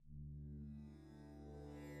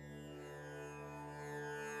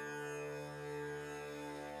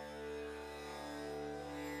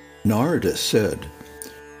Narada said,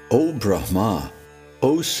 "O Brahma,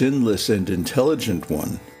 O sinless and intelligent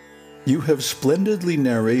one, you have splendidly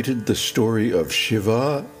narrated the story of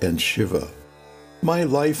Shiva and Shiva. My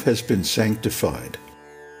life has been sanctified.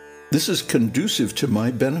 This is conducive to my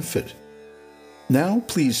benefit. Now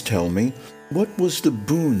please tell me, what was the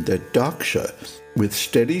boon that Dakṣa, with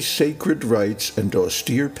steady sacred rites and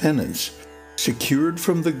austere penance, secured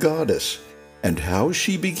from the goddess, and how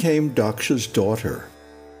she became Dakṣa's daughter?"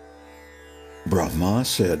 Brahma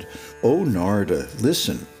said, "O Narada,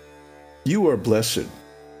 listen. You are blessed.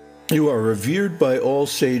 You are revered by all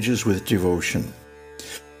sages with devotion.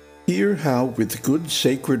 Hear how, with good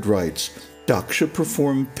sacred rites, Dakṣa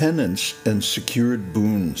performed penance and secured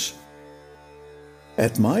boons.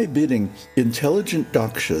 At my bidding, intelligent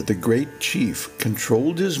Dakṣa, the great chief,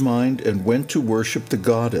 controlled his mind and went to worship the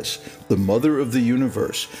goddess, the mother of the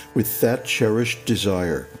universe, with that cherished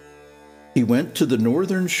desire. He went to the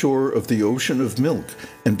northern shore of the ocean of milk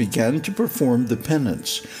and began to perform the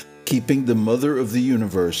penance, keeping the mother of the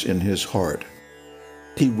universe in his heart.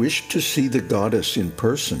 He wished to see the goddess in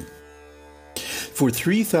person. For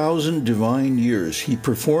 3,000 divine years he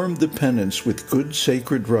performed the penance with good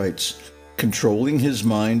sacred rites, controlling his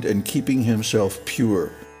mind and keeping himself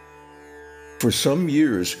pure. For some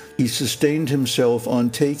years he sustained himself on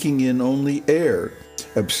taking in only air,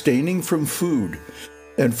 abstaining from food,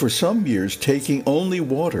 and for some years taking only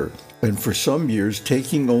water, and for some years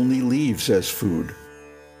taking only leaves as food.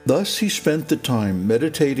 Thus he spent the time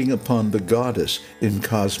meditating upon the goddess in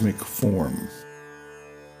cosmic form.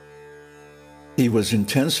 He was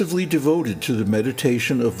intensively devoted to the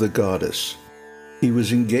meditation of the goddess. He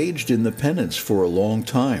was engaged in the penance for a long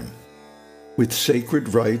time. With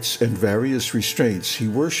sacred rites and various restraints, he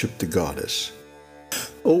worshipped the goddess.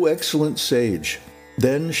 O excellent sage!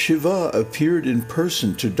 Then Shiva appeared in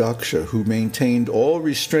person to Dakṣa, who maintained all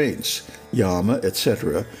restraints, yama,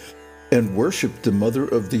 etc., and worshipped the mother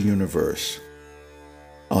of the universe.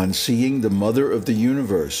 On seeing the mother of the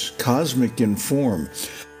universe, cosmic in form,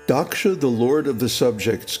 Dakṣa, the lord of the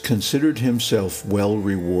subjects, considered himself well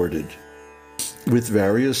rewarded. With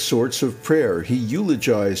various sorts of prayer, he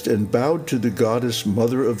eulogized and bowed to the goddess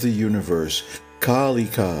mother of the universe,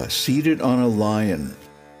 Kalika, seated on a lion,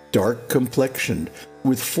 dark-complexioned,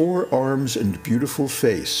 with 4 arms and beautiful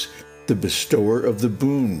face, the bestower of the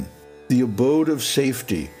boon, the abode of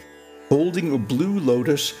safety, holding a blue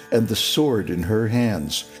lotus and the sword in her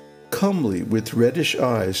hands, comely with reddish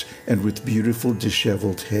eyes and with beautiful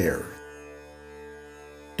disheveled hair.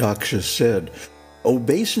 Dakṣa said,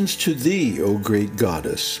 "Obeisance to thee, O great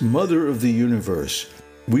goddess, mother of the universe,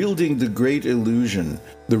 wielding the great illusion,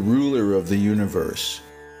 the ruler of the universe.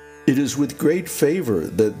 It is with great favor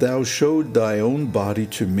that thou showed thy own body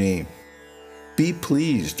to me. Be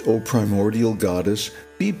pleased, O primordial goddess,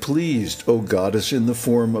 be pleased, O goddess in the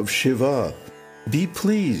form of Shiva. Be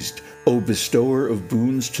pleased, O bestower of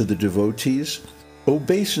boons to the devotees.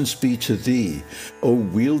 Obeisance be to thee, O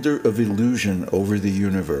wielder of illusion over the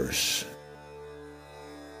universe."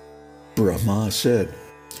 Brahma said,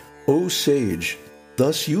 "O sage,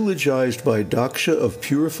 thus eulogized by Dakṣa of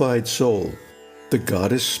purified soul, the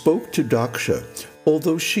goddess spoke to Dakṣa,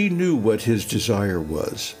 although she knew what his desire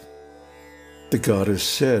was. The goddess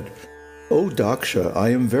said, "O Dakṣa, I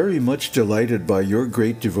am very much delighted by your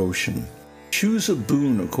great devotion. Choose a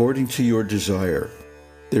boon according to your desire.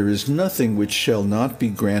 There is nothing which shall not be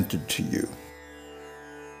granted to you."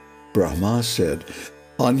 Brahma said,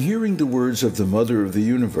 "On hearing the words of the mother of the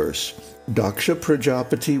universe, Dakṣa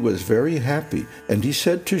Prajapati was very happy, and he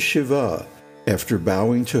said to Shiva, after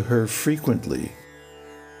bowing to her frequently,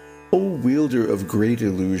 'O wielder of great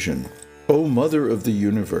illusion, O mother of the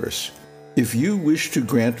universe, if you wish to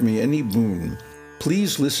grant me any boon,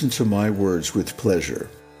 please listen to my words with pleasure.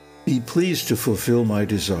 Be pleased to fulfill my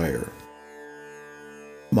desire.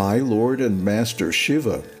 My Lord and Master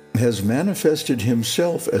Shiva has manifested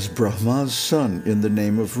himself as Brahma's son in the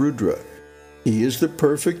name of Rudra. He is the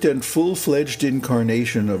perfect and full-fledged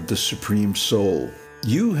incarnation of the Supreme Soul.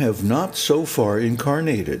 You have not so far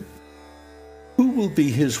incarnated. Who will be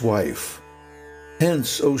his wife?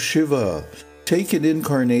 Hence, O Shiva, take an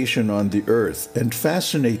incarnation on the earth and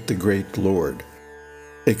fascinate the great Lord.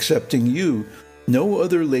 Excepting you, no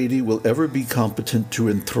other lady will ever be competent to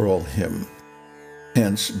enthrall him.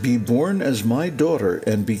 Hence, be born as my daughter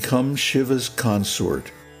and become Shiva's consort.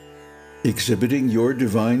 Exhibiting your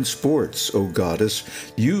divine sports, O goddess,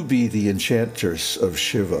 you be the enchantress of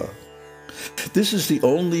Shiva. This is the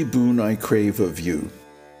only boon I crave of you.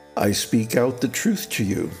 I speak out the truth to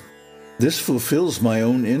you. This fulfills my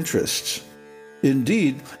own interests.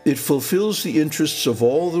 Indeed, it fulfills the interests of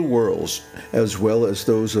all the worlds, as well as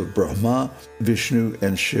those of Brahma, Vishnu,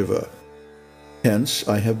 and Shiva. Hence,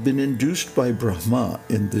 I have been induced by Brahma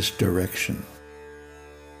in this direction."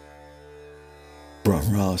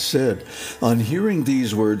 Brahma said, on hearing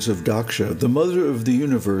these words of Dakṣa, the mother of the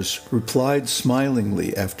universe replied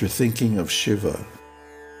smilingly after thinking of Shiva,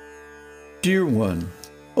 "Dear one,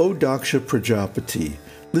 O Dakṣa Prajapati,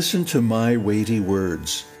 listen to my weighty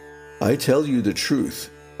words. I tell you the truth.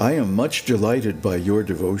 I am much delighted by your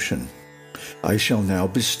devotion. I shall now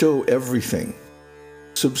bestow everything.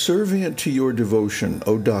 Subservient to your devotion,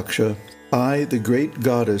 O Dakṣa, I, the great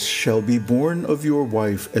goddess, shall be born of your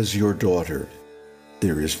wife as your daughter.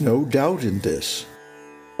 There is no doubt in this.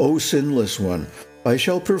 O sinless one, I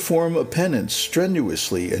shall perform a penance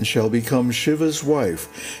strenuously and shall become Shiva's wife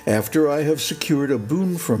after I have secured a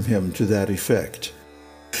boon from him to that effect.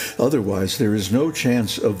 Otherwise, there is no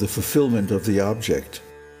chance of the fulfillment of the object.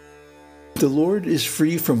 The Lord is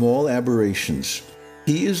free from all aberrations.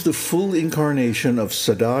 He is the full incarnation of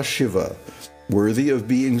Sadashiva, worthy of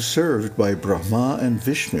being served by Brahma and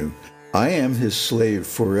Vishnu. I am his slave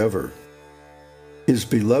forever. His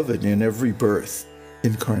beloved in every birth,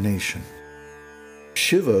 incarnation.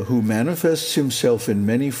 Shiva, who manifests himself in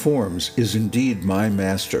many forms, is indeed my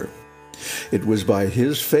master. It was by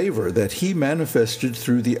his favor that he manifested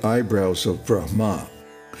through the eyebrows of Brahma.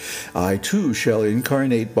 I too shall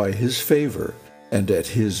incarnate by his favor and at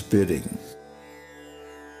his bidding.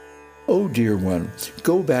 O dear one,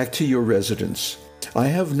 go back to your residence. I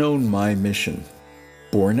have known my mission.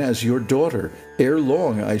 Born as your daughter, ere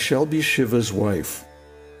long I shall be Shiva's wife."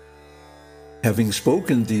 Having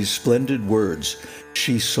spoken these splendid words,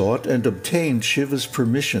 she sought and obtained Shiva's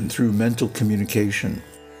permission through mental communication.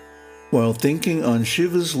 While thinking on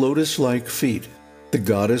Shiva's lotus-like feet, the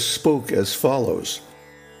goddess spoke as follows.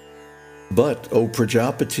 "But, O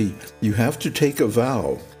Prajapati, you have to take a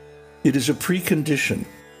vow. It is a precondition.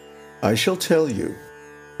 I shall tell you.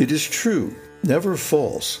 It is true, never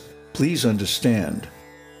false. Please understand.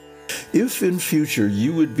 If in future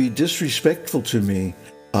you would be disrespectful to me,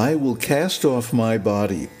 I will cast off my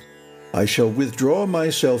body. I shall withdraw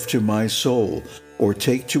myself to my soul or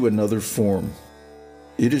take to another form.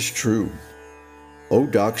 It is true. O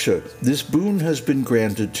Dakṣa, this boon has been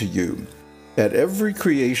granted to you. At every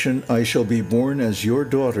creation I shall be born as your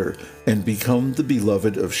daughter and become the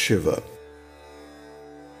beloved of Shiva."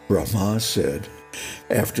 Brahma said,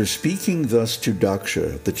 after speaking thus to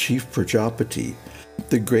Dakṣa, the chief Prajapati,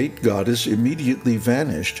 the great goddess immediately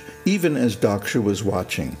vanished, even as Dakṣa was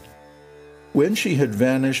watching. When she had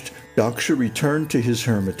vanished, Dakṣa returned to his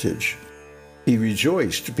hermitage. He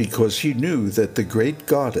rejoiced because he knew that the great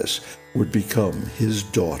goddess would become his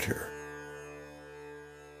daughter.